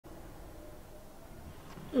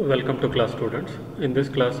Welcome to class, students. In this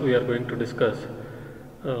class we are going to discuss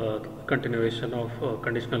continuation of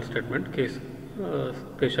conditional statement case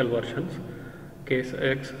special versions, case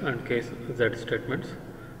X and case Z statements,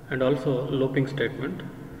 and also looping statement.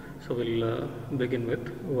 So we'll begin with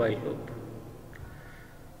while loop.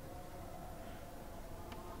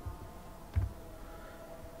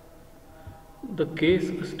 The case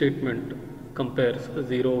statement compares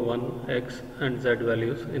 0, 1, X and Z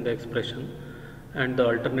values in the expression and the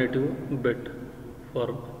alternative bit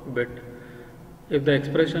for bit. If the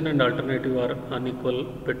expression and alternative are unequal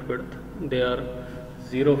bit width, they are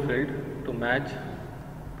zero filled to match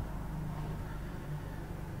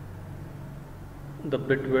the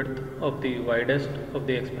bit width of the widest of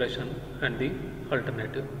the expression and the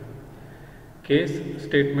alternative. Case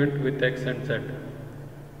statement with X and Z.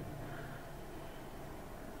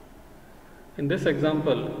 In this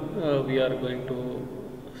example, we are going to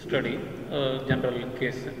study general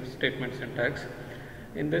case statement syntax.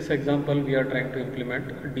 In this example, we are trying to implement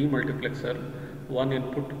demultiplexer, 1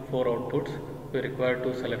 input, 4 outputs. We require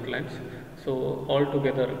 2 select lines. So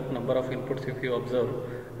altogether number of inputs, if you observe,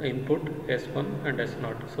 input S1 and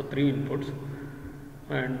S0. So 3 inputs,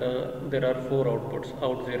 and there are 4 outputs,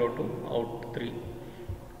 out 0 to out 3.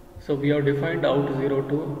 So we have defined out 0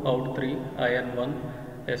 to out 3, IN1,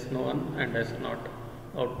 S1 and S0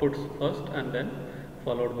 outputs first and then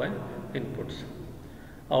followed by inputs.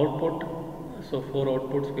 Output, so 4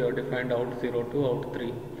 outputs we have defined out 0 to out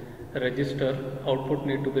 3. Register, output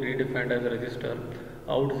need to be redefined as register,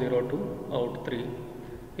 out 0 to out 3.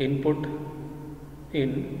 Input,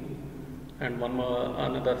 in, and one more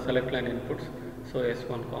another select line inputs, so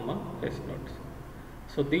S1 comma S0.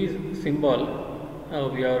 So these symbol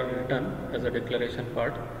we have written as a declaration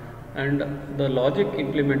part, and the logic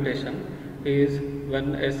implementation is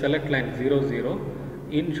when a select line 0 0,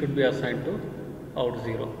 in should be assigned to out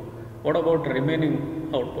 0. What about remaining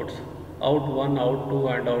outputs? Out 1, out 2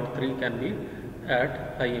 and out 3 can be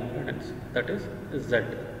at high impedance, that is Z.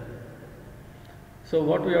 So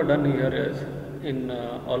what we have done here is, in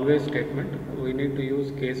always statement we need to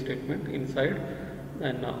use case statement inside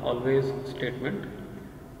an always statement.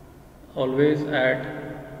 Always add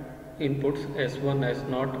inputs S1,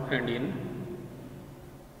 S0 and in.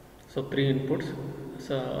 So 3 inputs,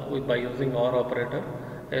 so by using OR operator,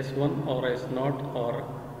 S1 or S0 or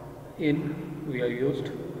in we are used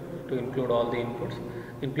to include all the inputs.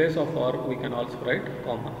 In place of OR we can also write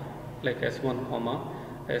comma, like S1 comma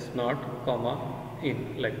S0 comma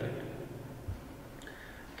in, like that.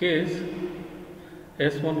 Case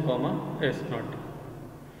S1 comma S0.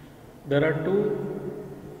 There are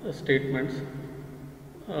 2 statements,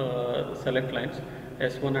 select lines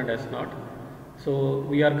S1 and S0. So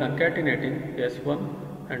we are concatenating S1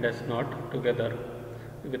 and S0 together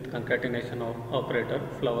with concatenation of operator,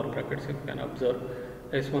 flower brackets, if you can observe,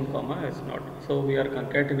 S1 comma S0. So we are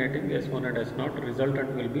concatenating S1 and S0,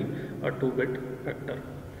 resultant will be a 2-bit vector.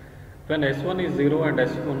 When S1 is 0 and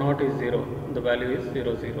S0 is 0, the value is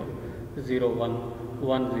 0 0, 0 1,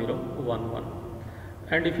 1 0, 1 1.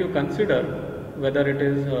 And if you consider whether it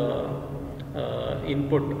is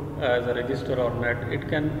input as a register or not, it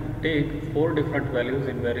can take 4 different values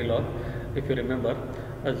in Verilog. If you remember,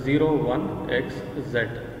 0 1 x z.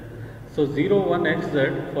 So 0 1 x z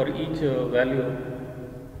for each value.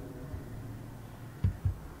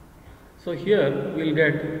 So here we will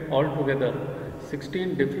get altogether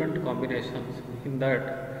 16 different combinations. In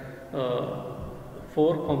that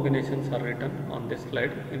 4 combinations are written on this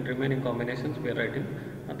slide. In remaining combinations we are writing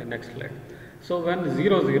on the next slide. So when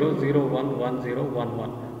 0 0 0 1 1 0 1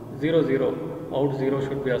 1, 0 0, out 0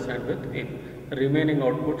 should be assigned with in, remaining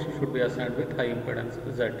outputs should be assigned with high impedance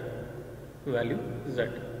Z, value Z.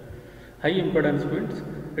 High impedance means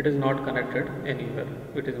it is not connected anywhere,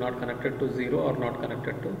 it is not connected to 0 or not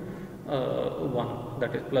connected to 1,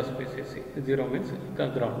 that is plus VCC. 0 means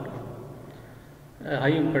ground.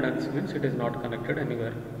 High impedance means it is not connected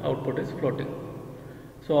anywhere, output is floating.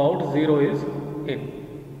 So out 0 is in.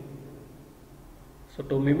 So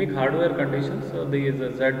to mimic hardware conditions, these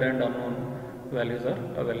Z and unknown values are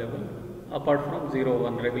available, apart from 0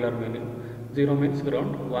 1 regular meaning. 0 means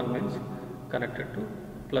ground, 1 means connected to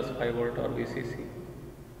plus 5 volt or VCC.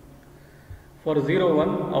 For 0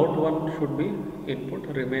 1, out 1 should be input,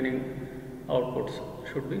 remaining outputs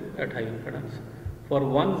should be at high impedance. For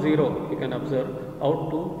 1 0, you can observe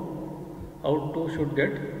out 2 should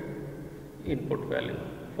get input value.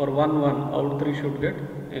 For 1 1, out 3 should get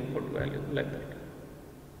input value, like that.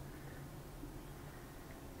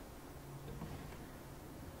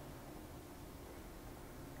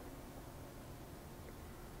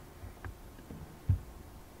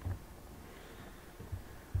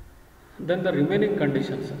 Then the remaining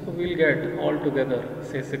conditions we will get all together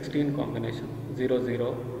say 16 combinations 0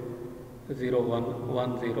 0 0 1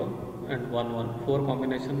 1 0 and 1 1. 4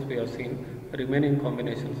 combinations we have seen. Remaining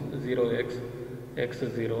combinations 0x x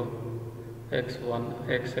 0 x 1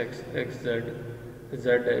 x x x z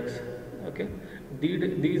zx. Okay,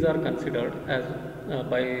 these are considered as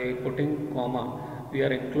by putting comma we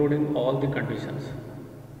are including all the conditions.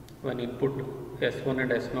 When input S1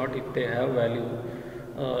 and S0, if they have value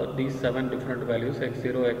these 7 different values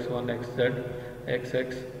x0 x1 xz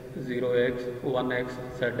xx 0x 1x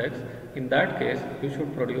zx, in that case you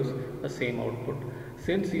should produce the same output.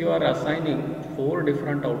 Since you are assigning 4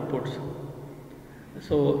 different outputs,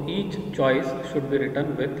 so each choice should be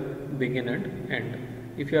written with begin and end.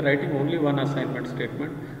 If you are writing only one assignment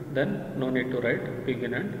statement, then no need to write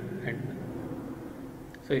begin and end.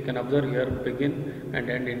 So you can observe here begin and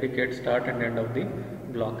end indicate start and end of the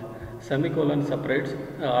block. Semicolon separates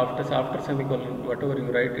after semicolon whatever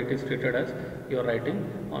you write, it is treated as you are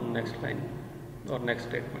writing on next line or next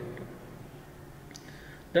statement.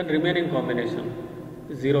 Then remaining combination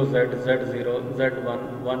 0z z0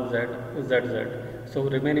 z1 1z zz. So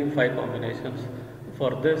remaining 5 combinations.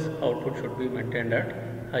 For this output should be maintained at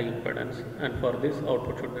high impedance, and for this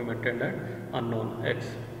output should be maintained at unknown x.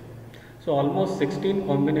 So almost 16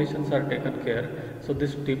 combinations are taken care. So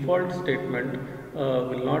this default statement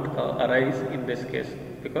will not arise in this case,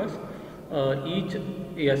 because each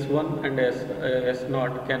S1 and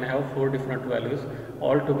S0 can have 4 different values.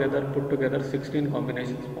 Altogether put together 16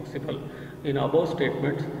 combinations possible. In above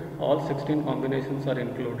statements all 16 combinations are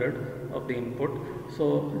included of the input.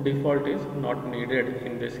 So default is not needed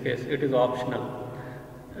in this case, it is optional.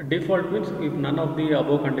 Default means if none of the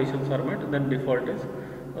above conditions are met, then default is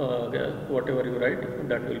whatever you write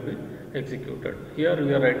that will be executed. Here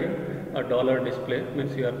we are writing a dollar display,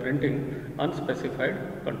 means you are printing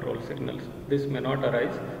unspecified control signals. This may not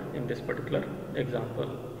arise in this particular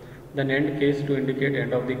example. Then end case to indicate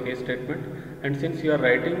end of the case statement, and since you are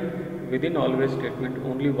writing within always statement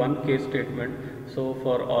only one case statement, so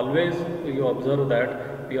for always you observe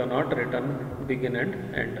that we are not written begin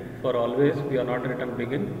and end. For always we are not written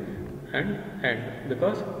begin and end,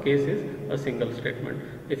 because case is a single statement.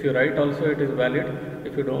 If you write also it is valid,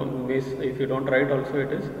 if you don't write also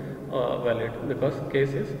it is valid, because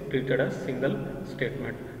case is treated as single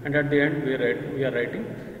statement, and at the end we are writing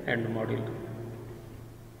end module.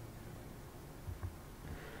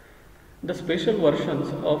 The special versions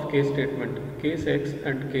of case statement, case X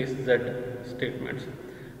and case Z statements.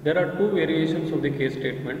 There are 2 variations of the case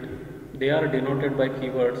statement. They are denoted by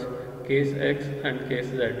keywords case X and case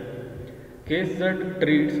Z. Case Z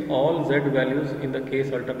treats all Z values in the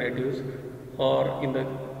case alternatives or in the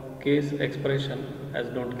case expression as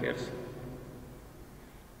don't cares.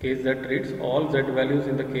 Case Z treats all Z values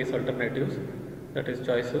in the case alternatives, that is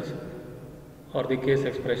choices, or the case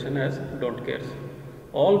expression as don't cares.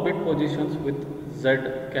 All bit positions with Z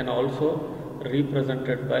can also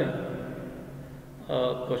represented by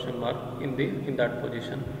a question mark in that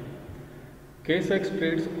position. Case X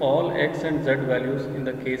treats all X and Z values in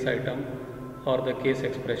the case item or the case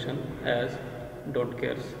expression as don't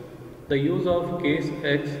cares. The use of case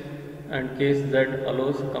X and case Z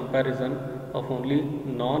allows comparison of only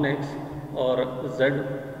non-X or Z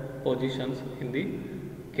positions in the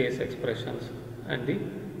case expressions and the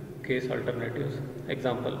case alternatives.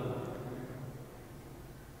 Example.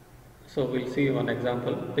 So we'll see one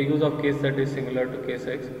example. The use of case Z is similar to case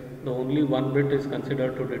X. The only one bit is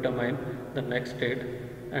considered to determine the next state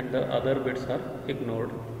and the other bits are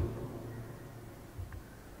ignored.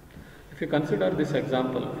 If you consider this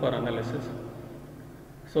example for analysis,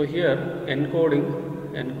 so here encoding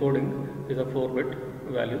is a 4-bit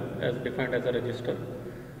value as defined as a register.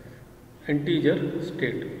 Integer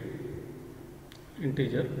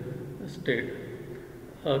state.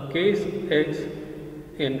 Case X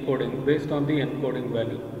encoding based on the encoding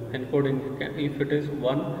value. Encoding if it is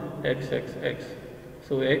 1xxx.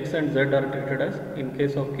 So X and Z are treated as, in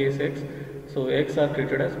case of case X, so X are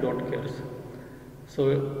treated as don't cares.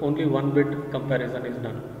 So only 1 bit comparison is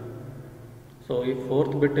done. So if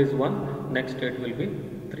 4th bit is 1, next state will be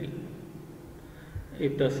 3.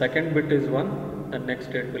 If the 2nd bit is 1, the next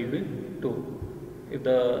state will be 2. If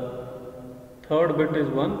the 3rd bit is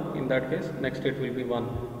 1, in that case next state will be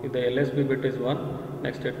 1. If the LSB bit is 1,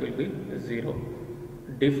 next state will be 0.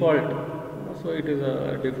 Default, so it is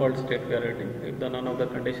a default state we are writing. If the none of the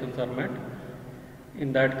conditions are met,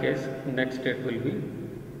 in that case next state will be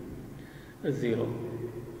 0.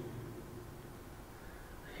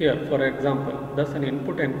 Here for example, thus an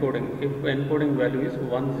input encoding, if encoding value is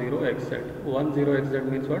 10xz. 10xz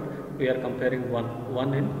means what? We are comparing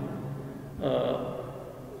 1 in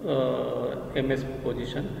MSP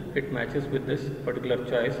position, it matches with this particular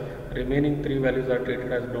choice. Remaining 3 values are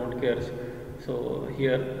treated as don't cares. So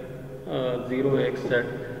here 0, x, z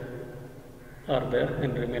are there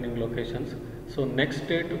in remaining locations. So next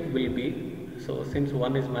state will be, so since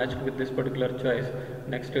 1 is matched with this particular choice,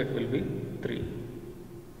 next state will be 3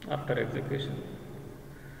 after execution.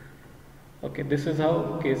 Okay, this is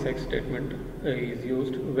how Casex statement is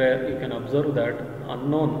used, where you can observe that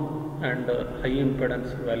unknown and high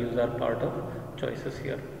impedance values are part of choices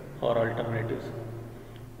here, or alternatives.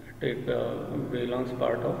 It belongs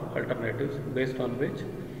part of alternatives based on which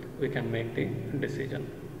we can make the decision.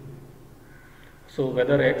 So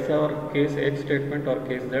whether x or case x statement or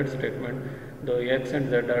case z statement, the x and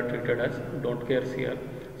z are treated as don't cares here.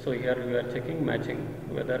 So here we are checking matching,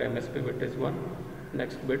 whether MSP bit is 1,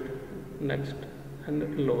 next bit, next,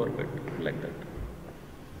 and lower bit, like that.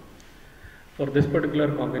 For this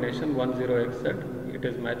particular combination 1, 0, x, z, it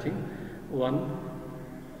is matching 1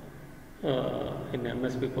 in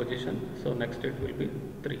MSP position, so next it will be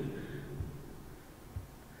 3.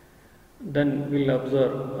 Then we will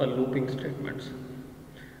observe looping statements.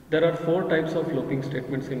 There are 4 types of looping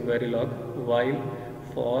statements in Verilog: while,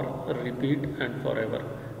 for, repeat, and forever.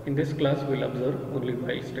 In this class we will observe only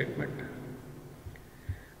while statement.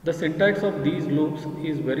 The syntax of these loops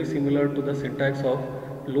is very similar to the syntax of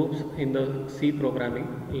loops in the C programming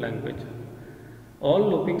language. All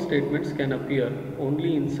looping statements can appear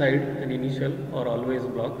only inside an initial or always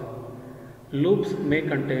block. Loops may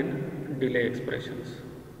contain delay expressions.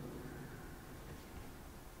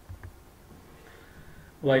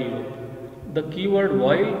 While loop. The keyword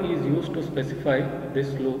while is used to specify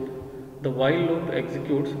this loop. The while loop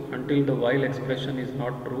executes until the while expression is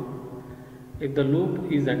not true. If the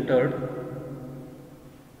loop is entered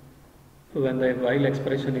when the while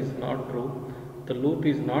expression is not true, the loop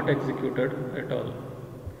is not executed at all.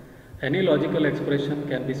 Any logical expression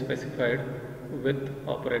can be specified with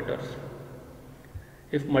operators.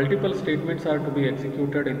 If multiple statements are to be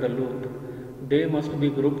executed in the loop, they must be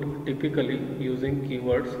grouped typically using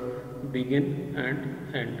keywords begin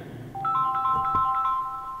and end.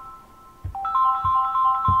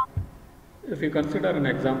 If you consider an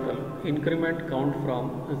example, increment count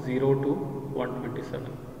from 0 to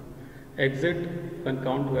 127. Exit when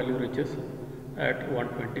count value reaches at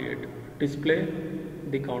 128. Display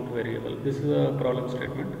the count variable. This is a problem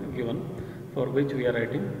statement given for which we are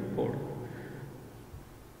writing code.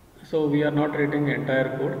 So we are not writing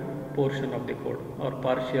entire code, portion of the code or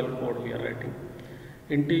partial code we are writing.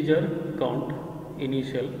 Integer count,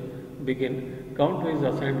 initial, begin, count is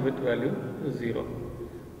assigned with value 0.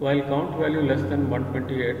 While count value less than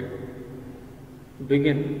 128,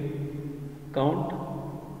 begin, count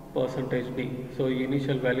 %d. So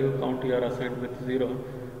initial value count you are assigned with 0.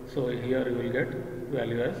 So here you will get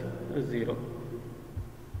value as 0.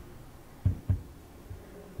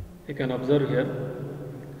 You can observe here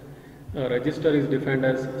register is defined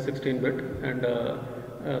as 16-bit and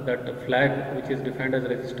that flag which is defined as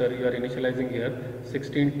register you are initializing here.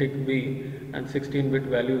 16 tick B and 16-bit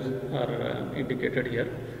values are indicated here.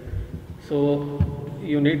 So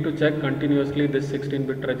you need to check continuously this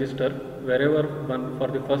 16-bit register wherever for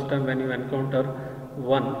the first time when you encounter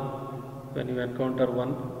 1,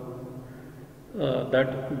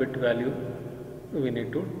 that bit value we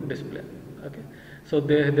need to display. Okay. So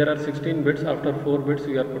there are 16 bits. After 4 bits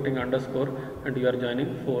you are putting underscore and you are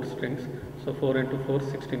joining 4 strings. So 4 into 4,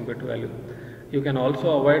 16-bit value. You can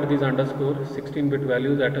also avoid these underscore 16-bit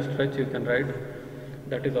values at a stretch you can write,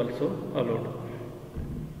 that is also allowed.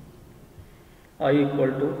 I equal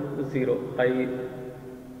to 0, I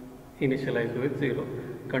initialized with 0.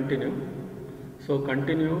 Continue. So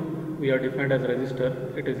continue we are defined as register,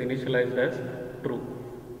 it is initialized as true.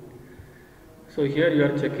 So here you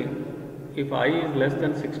are checking if I is less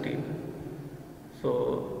than 16,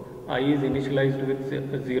 so I is initialized with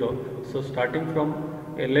 0. So starting from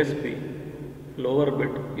LSB, lower bit,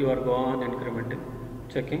 you are go on incrementing,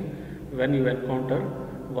 checking when you encounter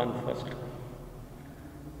 1 first.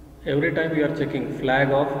 Every time you are checking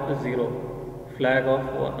flag of 0, flag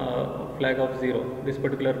of 0, this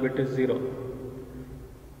particular bit is 0.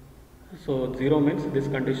 So 0 means this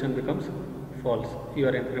condition becomes false. You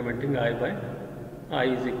are incrementing I by I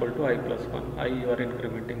is equal to I plus 1. I you are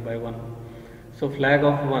incrementing by 1. So flag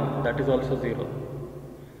of 1, that is also 0.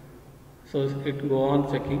 So it go on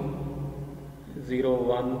checking 0,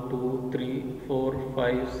 1, 2, 3, 4,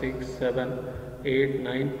 5, 6, 7, 8,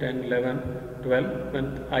 9, 10, 11, 12.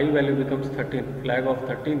 When I value becomes 13, flag of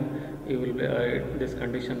 13, you will be, this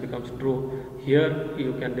condition becomes true. Here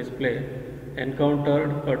you can display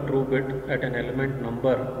encountered a true bit at an element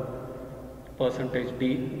number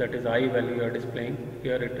 %d, that is I value you are displaying,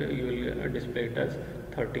 here you will display it as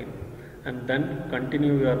 13, and then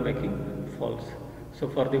continue you are making false. So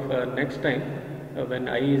for the next time when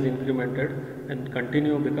I is incremented and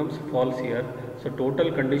continue becomes false here, so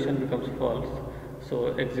total condition becomes false,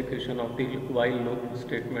 so execution of the while loop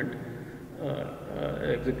statement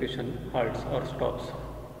execution halts or stops.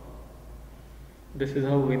 This is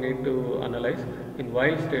how we need to analyze. In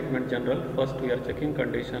while statement general, first we are checking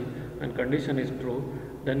condition, and condition is true,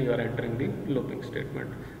 then you are entering the looping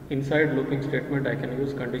statement. Inside looping statement I can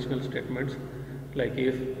use conditional statements like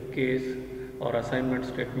if, case or assignment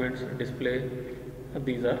statements, display,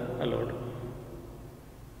 these are allowed.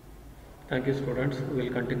 Thank you students, we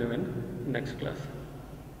will continue in next class.